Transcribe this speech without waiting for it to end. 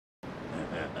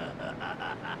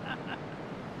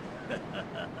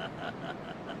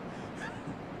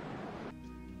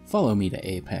Follow me to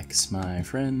Apex, my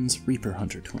friends. Reaper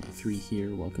Hunter 23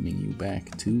 here, welcoming you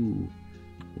back to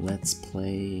Let's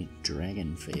Play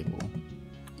DragonFable.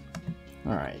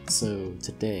 Alright, so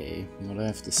today, what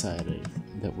I've decided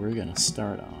that we're gonna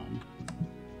start on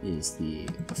is the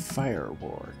Fire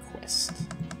War quest.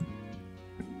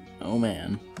 Oh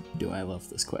man, do I love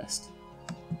this quest.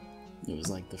 It was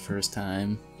like the first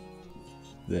time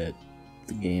that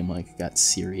the game got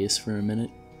serious for a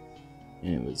minute,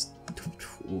 and it was,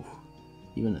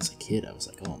 even as a kid I was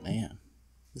like, oh man,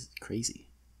 this is crazy.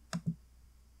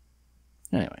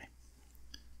 Anyway,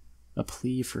 a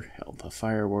plea for help. A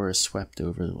fire war has swept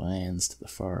over the lands to the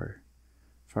far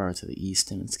to the east,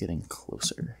 and it's getting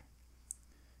closer.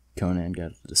 Conan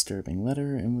got a disturbing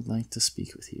letter and would like to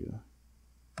speak with you.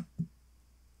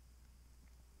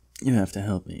 You have to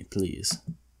help me, please.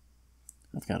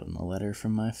 I've gotten a letter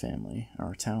from my family.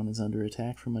 Our town is under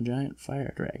attack from a giant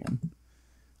fire dragon.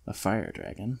 A fire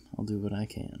dragon? I'll do what I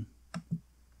can.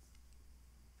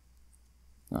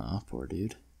 Aw, poor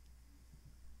dude.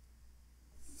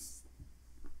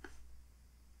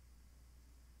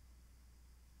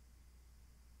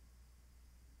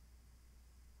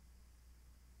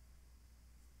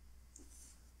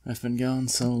 I've been gone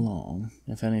so long.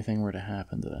 If anything were to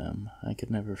happen to them, I could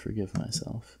never forgive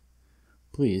myself.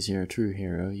 Please, you're a true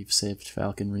hero. You've saved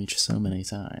Falcon Reach so many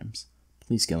times.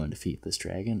 Please go and defeat this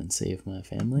dragon and save my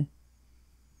family.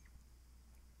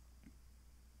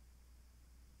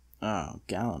 Oh,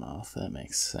 Galanoth, that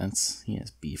makes sense. He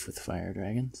has beef with fire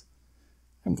dragons.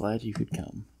 I'm glad you could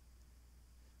come.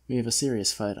 We have a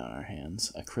serious fight on our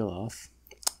hands. Akriloth.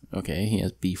 Okay, he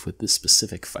has beef with this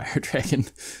specific fire dragon.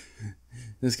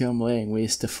 Has come laying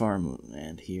waste to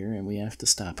farmland here, and we have to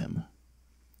stop him.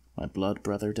 My blood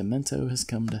brother Demento has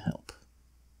come to help.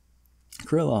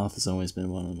 Akriloth has always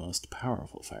been one of the most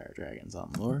powerful fire dragons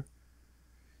on lore.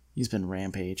 He's been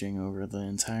rampaging over the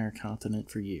entire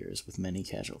continent for years, with many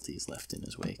casualties left in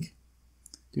his wake.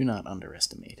 Do not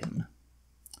underestimate him.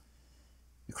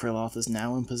 Akriloth is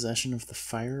now in possession of the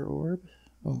Fire Orb?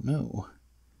 Oh no.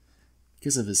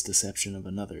 Because of his deception of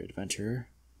another adventurer,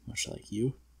 much like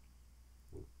you.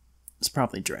 It's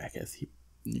probably Draketh.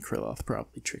 Akriloth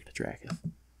probably tricked Draketh.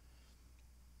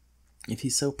 If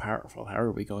he's so powerful, how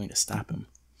are we going to stop him?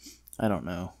 I don't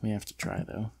know. We have to try,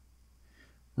 though.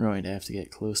 We're going to have to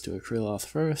get close to Akriloth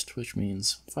first, which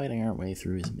means fighting our way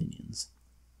through his minions.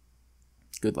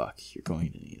 Good luck. You're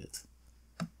going to need it.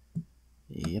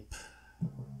 Yep.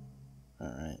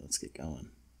 Alright, let's get going.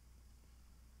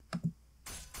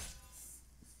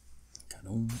 Come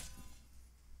on.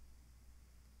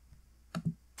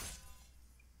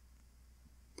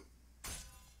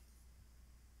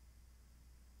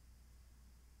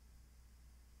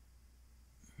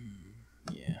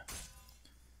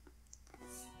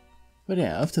 But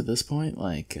yeah, up to this point,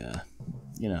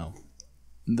 you know,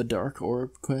 the Dark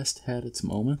Orb quest had its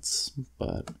moments,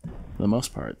 but for the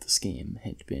most part, this game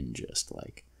had been just,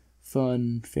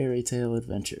 fun, fairy tale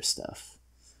adventure stuff,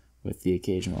 with the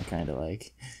occasional kind of,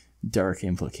 dark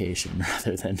implication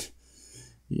rather than,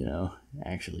 you know,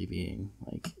 actually being,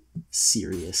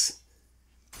 serious.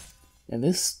 And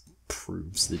this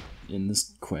proves that, in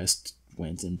this quest,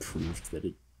 went and proved that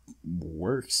it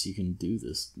works. You can do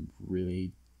this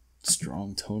really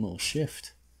strong tonal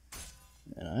shift,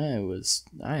 and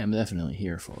I am definitely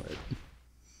here for it.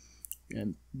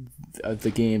 And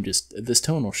the game just, this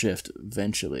tonal shift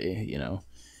eventually, you know,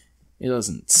 it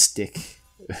doesn't stick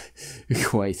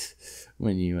quite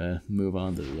when you move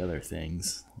on to the other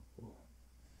things,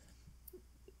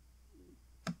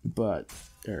 but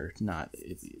or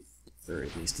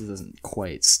at least it doesn't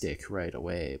quite stick right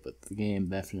away, but the game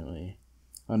definitely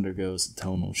undergoes a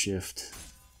tonal shift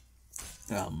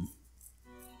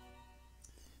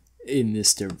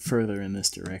further in this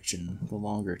direction the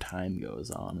longer time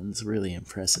goes on, and it's really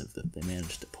impressive that they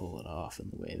managed to pull it off in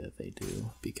the way that they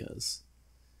do, because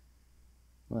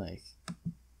I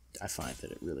find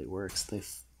that it really works. They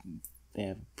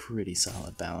have a pretty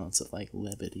solid balance of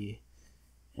levity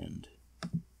and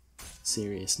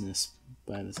seriousness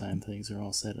by the time things are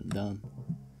all said and done.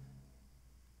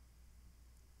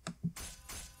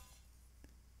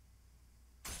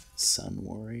 Sun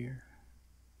Warrior.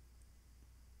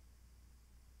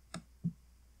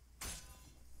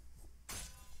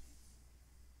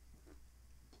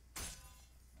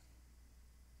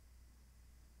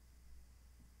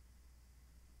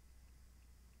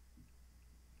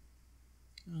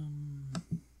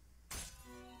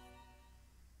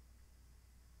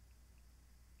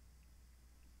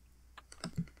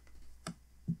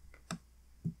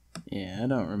 Yeah, I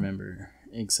don't remember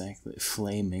exactly.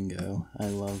 Flamingo. I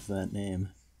love that name.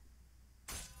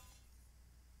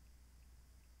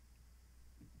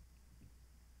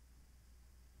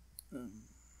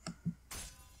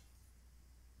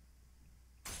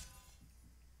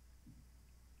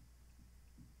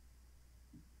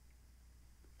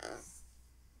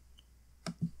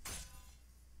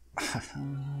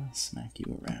 Smack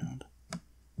you around.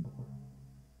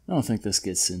 I don't think this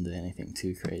gets into anything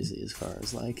too crazy as far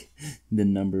as like the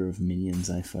number of minions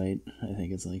I fight. I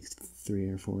think it's like 3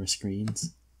 or 4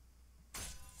 screens.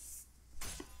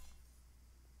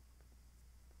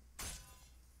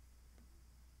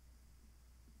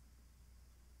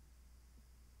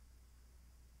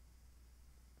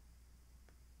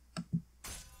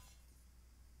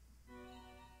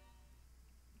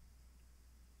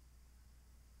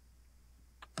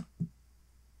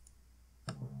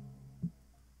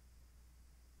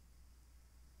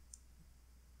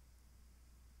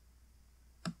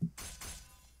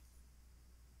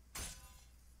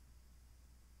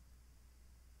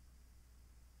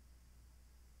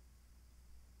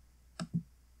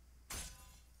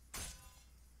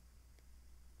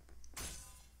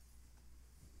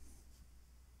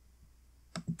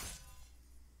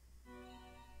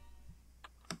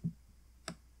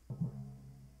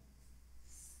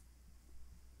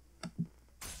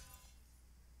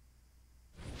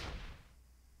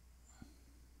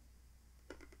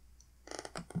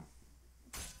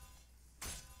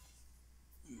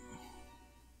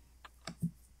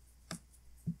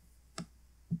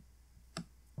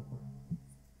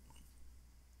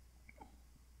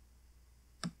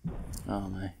 Oh,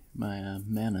 my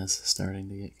mana's starting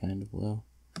to get kind of low.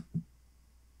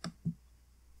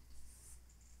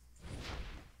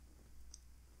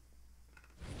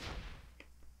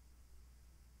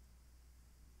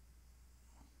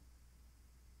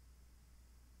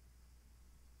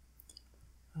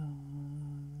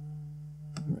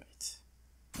 Right.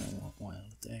 I want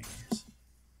wild daggers.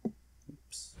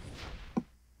 Oops.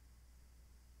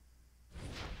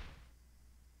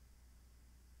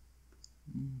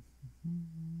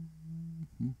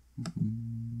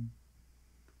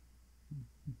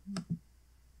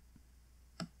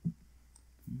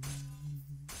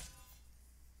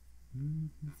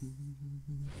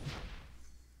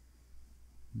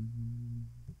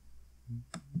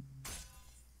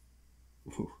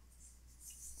 Ooh.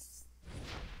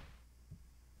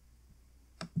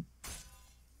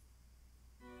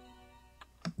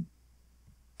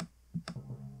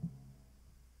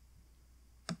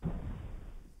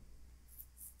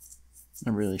 I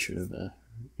really should have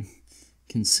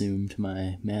consumed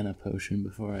my mana potion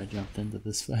before I jumped into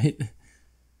this fight.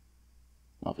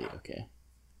 I'll be okay.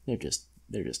 They're just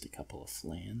a couple of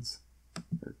flans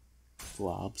or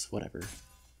globs, whatever.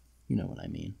 You know what I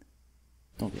mean.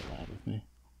 Don't get loud with me.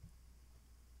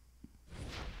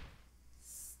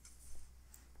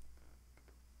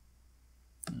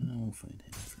 We'll find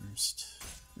him first,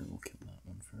 or we'll kill that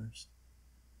one first.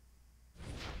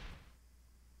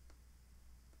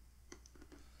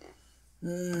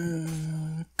 Oh,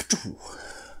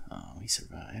 he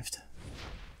survived.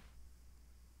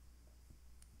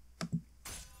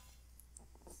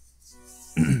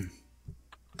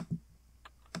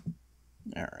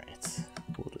 Alright,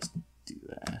 we'll just do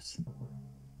that.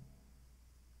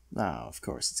 Oh, of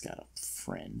course it's got a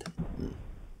friend. Ugh.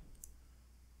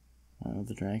 Why would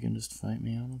the dragon just fight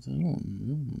me on its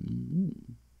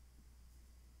own?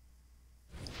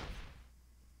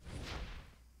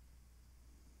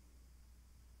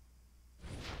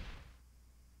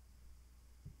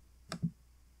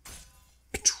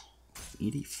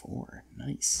 $84,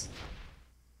 nice.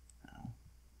 Ow.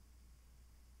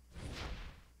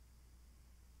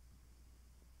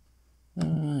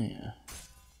 Yeah.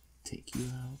 Take you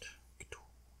out.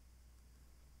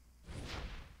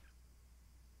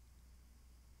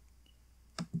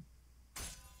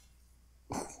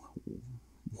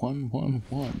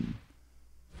 111.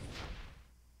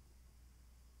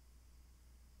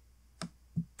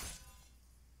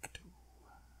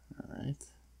 Alright.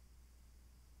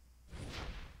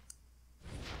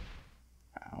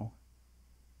 Ow.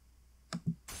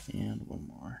 And one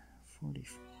more.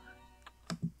 44.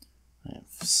 I have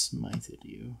smited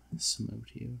you.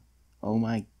 Smote you. Oh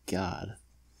my god.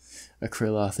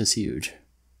 Akriloth is huge.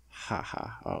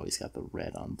 Haha. Oh, he's got the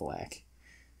red on black.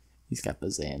 He's got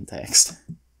the Zan text.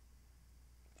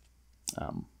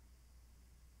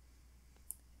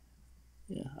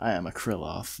 Yeah, I am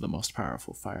Akriloth, the most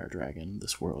powerful fire dragon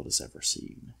this world has ever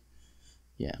seen.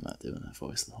 Yeah, I'm not doing that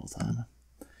voice the whole time.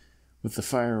 With the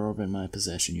fire orb in my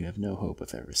possession, you have no hope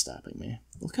of ever stopping me.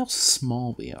 Look how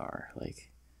small we are.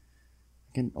 Like,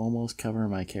 I can almost cover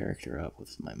my character up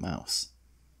with my mouse.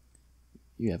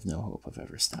 You have no hope of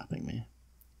ever stopping me.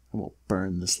 I will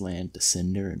burn this land to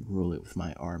cinder and rule it with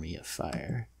my army of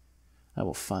fire. I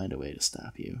will find a way to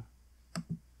stop you.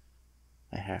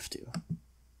 I have to.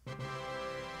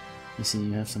 You see,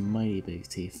 you have some mighty big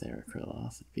teeth there,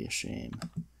 Akriloth. It'd be a shame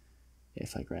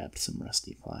if I grabbed some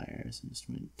rusty pliers and just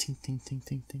went tink, tink, tink,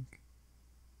 tink, tink.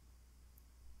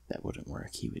 That wouldn't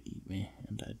work. He would eat me,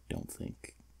 and I don't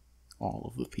think all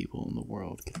of the people in the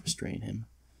world could restrain him.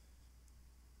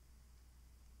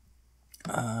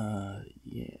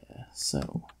 Yeah,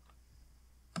 so.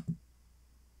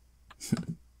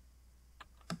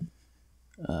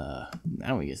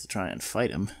 Now we get to try and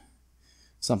fight him.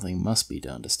 Something must be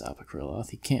done to stop Akriloth.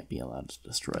 He can't be allowed to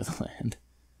destroy the land.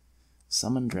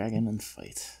 Summon dragon and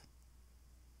fight.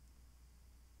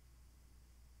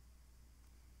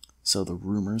 So the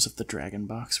rumors of the dragon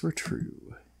box were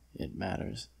true. It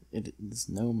matters. It is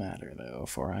no matter, though,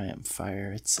 for I am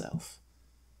fire itself.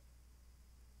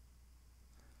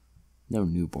 No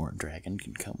newborn dragon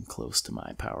can come close to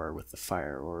my power with the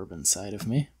fire orb inside of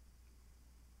me.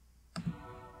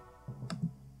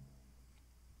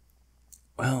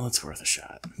 Well, it's worth a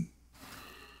shot.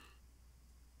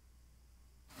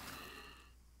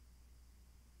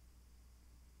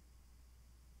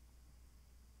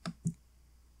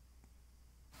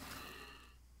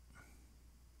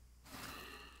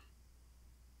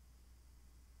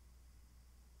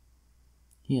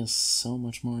 He has so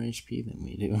much more HP than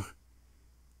we do.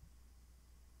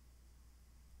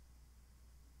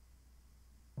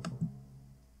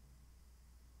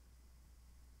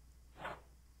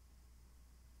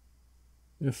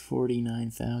 Of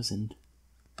 49,000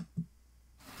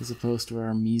 as opposed to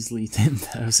our measly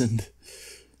 10,000.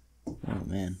 Oh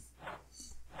man.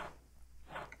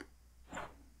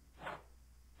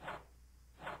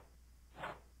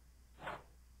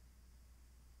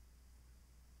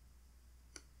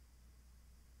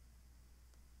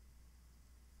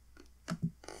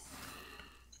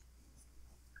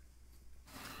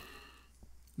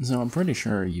 So I'm pretty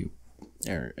sure you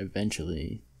are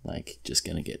eventually like just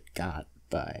gonna get got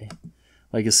by,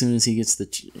 like, as soon as he gets the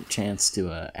chance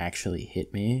to actually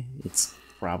hit me, it's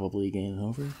probably game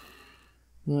over.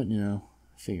 But, you know,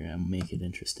 I figure I'll make it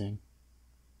interesting.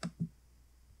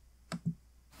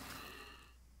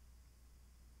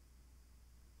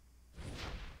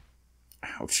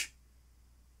 Ouch.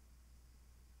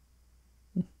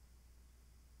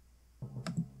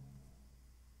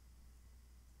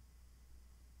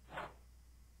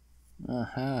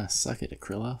 Aha, suck it,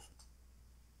 Akriloth.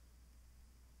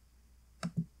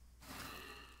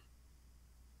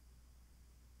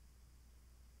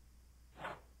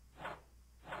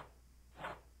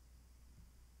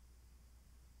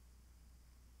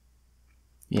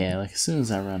 Yeah, like as soon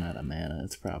as I run out of mana,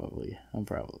 I'm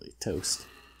probably toast.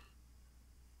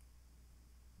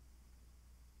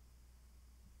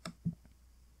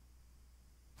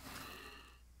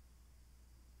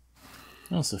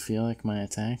 I also feel like my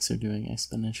attacks are doing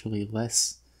exponentially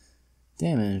less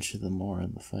damage the more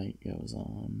the fight goes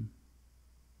on.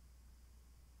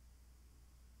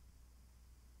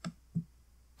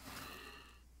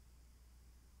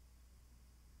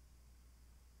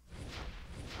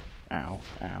 Ow,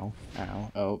 ow,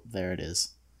 ow. Oh, there it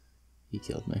is. He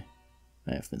killed me.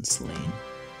 I have been slain.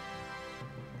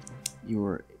 You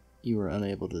were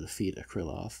unable to defeat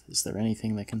Akriloth. Is there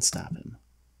anything that can stop him?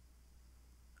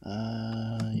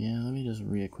 Yeah, let me just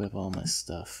re-equip all my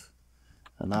stuff.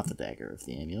 Not the Dagger of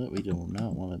the Amulet. We do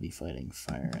not want to be fighting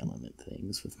fire element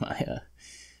things with my,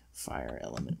 fire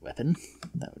element weapon.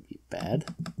 That would be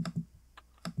bad.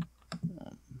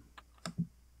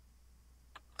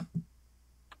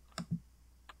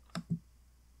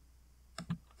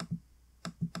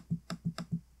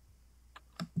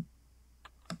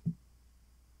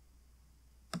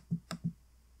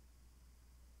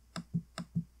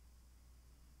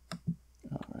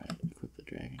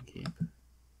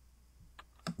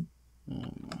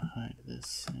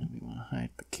 And we want to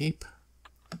hide the cape.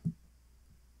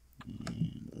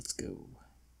 And let's go.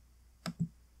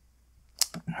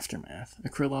 Aftermath.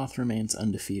 Akriloth remains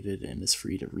undefeated and is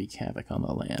free to wreak havoc on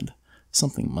the land.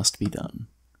 Something must be done.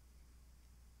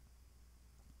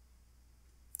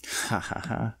 Ha ha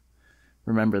ha.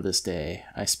 Remember this day.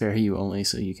 I spare you only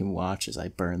so you can watch as I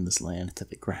burn this land to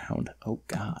the ground. Oh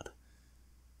God.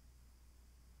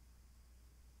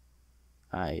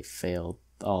 I failed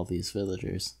all these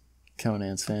villagers.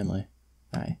 Conan's family.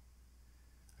 Aye.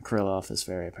 Akriloth is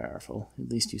very powerful. At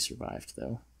least you survived,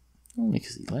 though. Only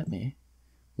because he let me.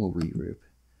 We'll regroup.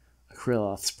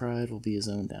 Akriloth's pride will be his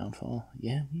own downfall.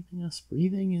 Yeah, leaving us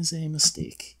breathing is a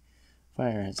mistake.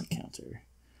 Fire has a counter.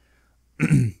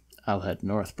 I'll head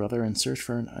north, brother, and search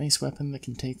for an ice weapon that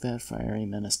can take that fiery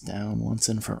menace down once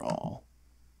and for all.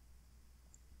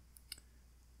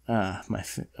 Ah,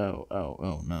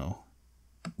 oh no.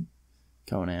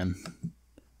 Conan.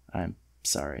 I'm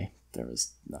sorry. There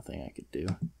was nothing I could do.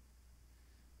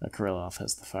 Akrilov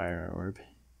has the fire orb.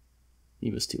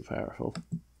 He was too powerful.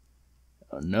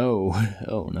 Oh no!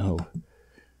 Oh no.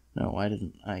 No, why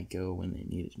didn't I go when they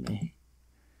needed me?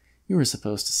 You were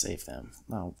supposed to save them.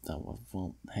 Oh,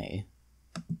 well, hey.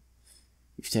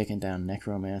 You've taken down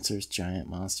necromancers, giant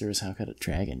monsters. How could a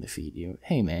dragon defeat you?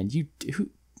 Hey man,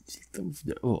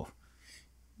 oh.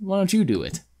 Why don't you do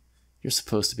it? You're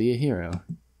supposed to be a hero.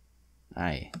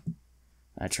 I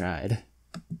tried.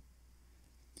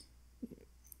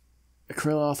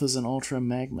 Akriloth is an ultra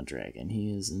magma dragon.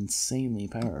 He is insanely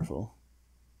powerful.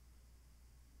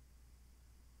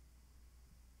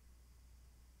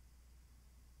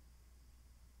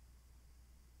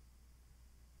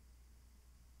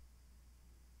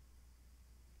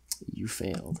 You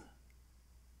failed.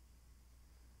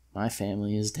 My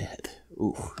family is dead.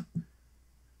 Ooh.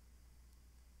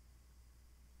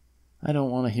 I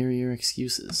don't want to hear your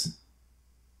excuses.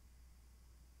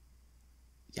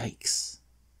 Yikes.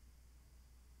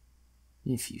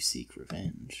 If you seek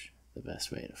revenge, the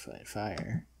best way to fight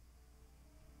fire.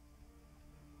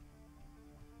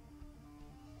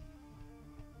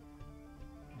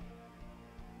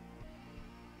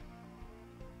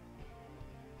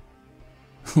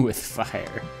 With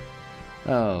fire.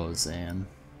 Oh, Zan.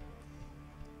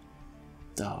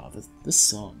 Oh, this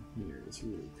song here is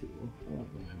really cool. I don't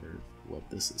remember what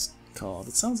this is called.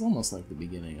 It sounds almost like the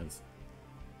beginning of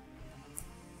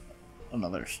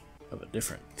a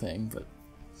different thing, but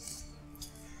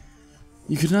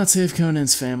you could not save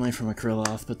Conan's family from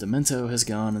Akriloth, but Demento has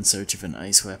gone in search of an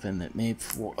ice weapon that may...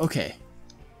 Okay,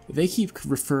 they keep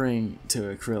referring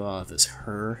to Akriloth as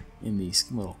her in these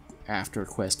little after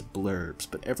quest blurbs,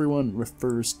 but everyone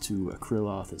refers to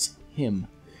Akriloth as him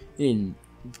in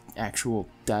actual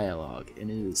dialogue, and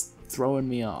it is throwing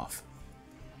me off.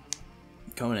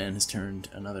 Conan has turned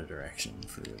another direction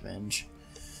for revenge.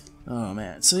 Oh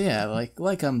man, so yeah,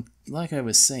 like I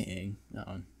was saying,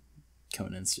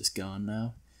 Conan's just gone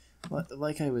now.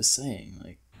 Like I was saying,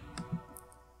 like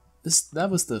that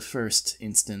was the first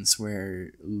instance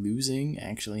where losing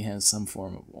actually has some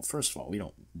form of, well, first of all,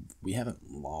 we haven't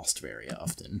lost very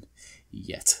often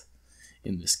yet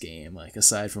in this game, like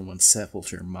aside from when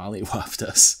Sepulture mollywopped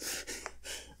us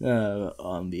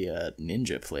on the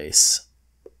ninja place.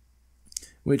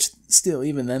 Which, still,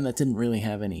 even then, that didn't really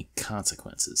have any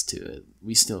consequences to it.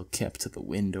 We still kept the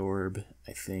wind orb,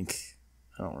 I think.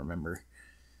 I don't remember.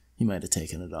 He might have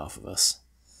taken it off of us.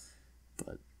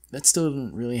 But that still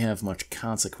didn't really have much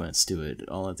consequence to it.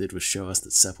 All it did was show us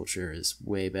that Sepulture is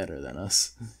way better than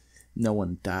us. No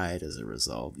one died as a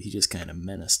result. He just kind of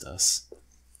menaced us.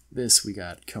 This, we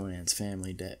got Conan's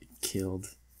family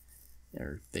killed.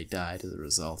 Or they died as a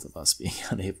result of us being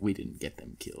unable. We didn't get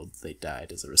them killed. They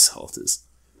died as a result.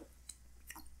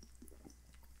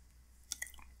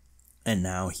 And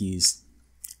now he's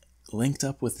linked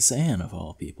up with Zan, of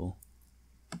all people.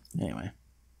 Anyway,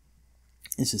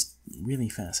 it's just really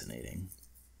fascinating.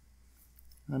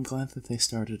 I'm glad that they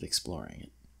started exploring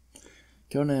it.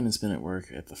 Conan has been at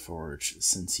work at the forge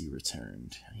since he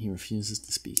returned. He refuses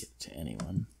to speak it to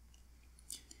anyone.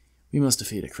 We must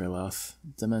defeat Akriloth.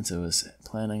 Demento is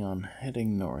planning on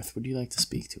heading north. Would you like to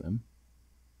speak to him?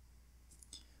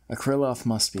 Akriloth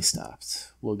must be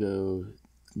stopped. We'll go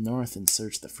north and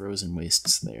search the frozen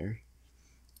wastes there.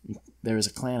 There is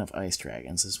a clan of ice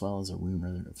dragons, as well as a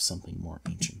rumor of something more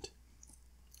ancient.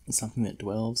 Something that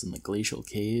dwells in the glacial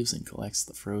caves and collects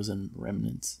the frozen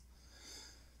remnants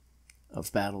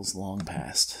of battles long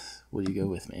past. Will you go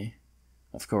with me?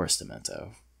 Of course,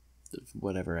 Demento.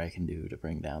 Whatever I can do to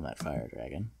bring down that fire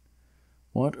dragon.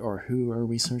 What or who are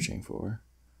we searching for?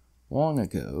 Long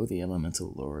ago, the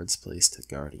elemental lords placed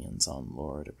guardians on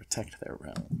lore to protect their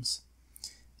realms.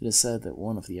 It is said that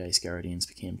one of the ice guardians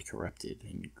became corrupted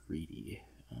and greedy.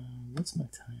 What's my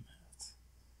time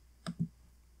at?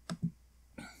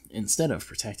 Instead of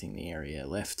protecting the area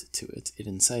left to it, it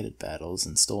incited battles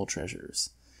and stole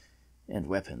treasures and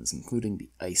weapons, including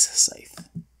the ice scythe.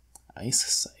 Ice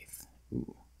scythe.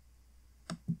 Ooh.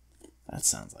 That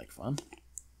sounds like fun.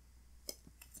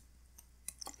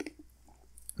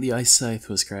 The ice scythe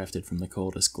was crafted from the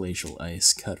coldest glacial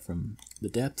ice cut from the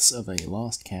depths of a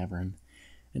lost cavern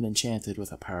and enchanted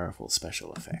with a powerful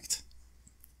special effect.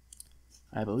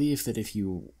 I believe that if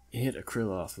you hit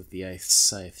Akriloth with the ice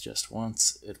scythe just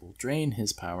once, it will drain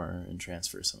his power and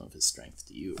transfer some of his strength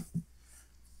to you.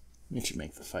 It should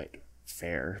make the fight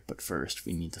fair, but first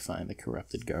we need to find the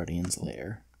corrupted guardian's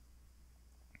lair.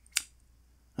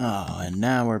 Oh, and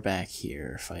now we're back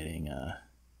here fighting, Oh,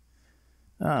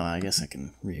 I guess I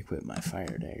can re-equip my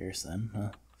fire daggers then,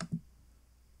 huh?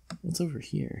 What's over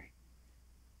here?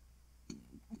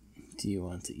 Do you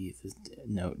want to eat this?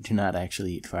 No, do not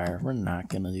actually eat fire. We're not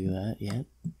gonna do that yet,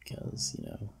 because, you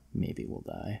know, maybe we'll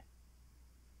die.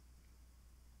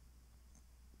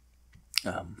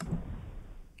 On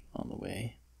the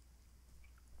way.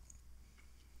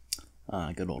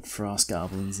 Good old frost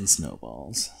goblins and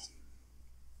snowballs.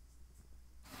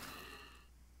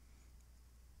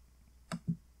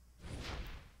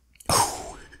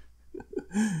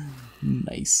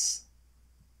 Nice.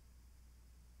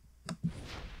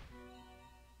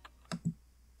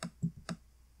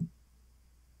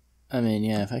 I mean,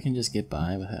 yeah, if I can just get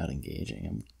by without engaging,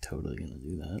 I'm totally gonna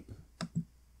do that.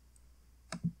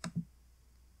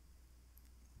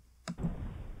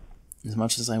 As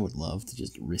much as I would love to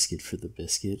just risk it for the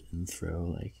biscuit and throw,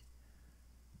 like,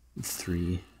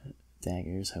 3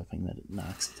 daggers, hoping that it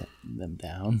knocks them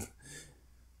down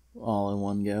all in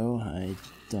one go, I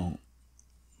don't.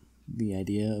 The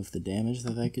idea of the damage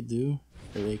that I could do,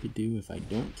 or they could do if I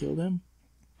don't kill them,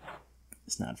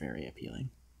 is not very appealing.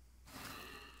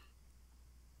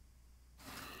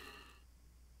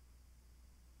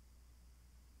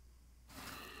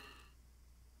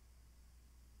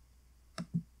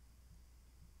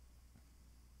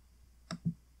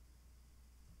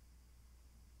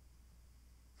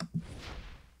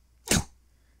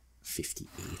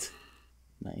 $58.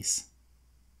 Nice.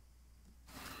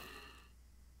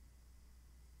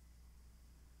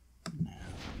 Now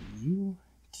you.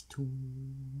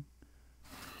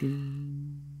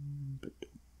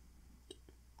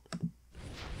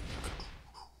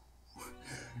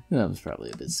 That was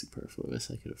probably a bit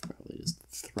superfluous. I could have probably just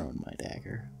thrown my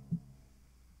dagger.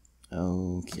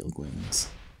 Oh, Keelgwins.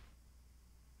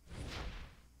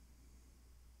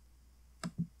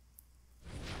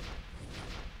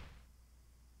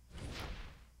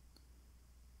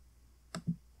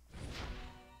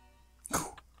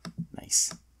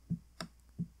 Nice.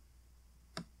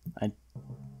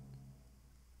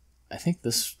 I think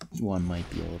this one might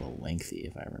be a little lengthy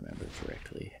if I remember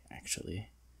correctly, actually.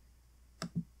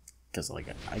 Because, like,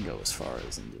 I go as far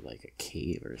as into, like, a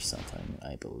cave or something,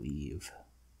 I believe.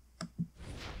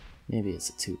 Maybe it's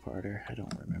a 2-parter, I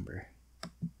don't remember.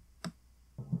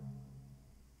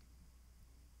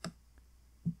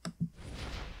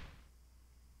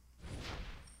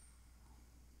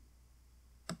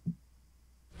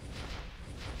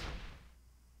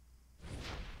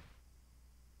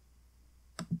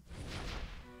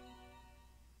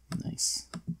 Nice.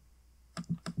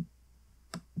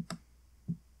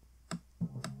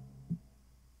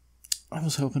 I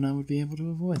was hoping I would be able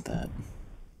to avoid that.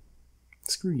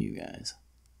 Screw you guys.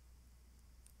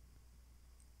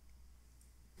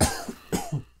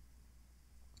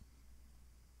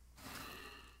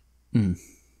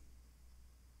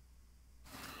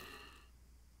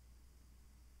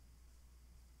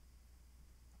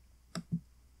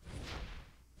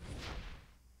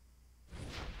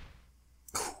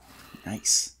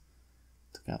 Nice.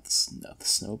 Took out the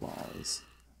snowball is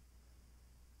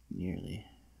nearly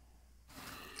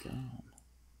gone.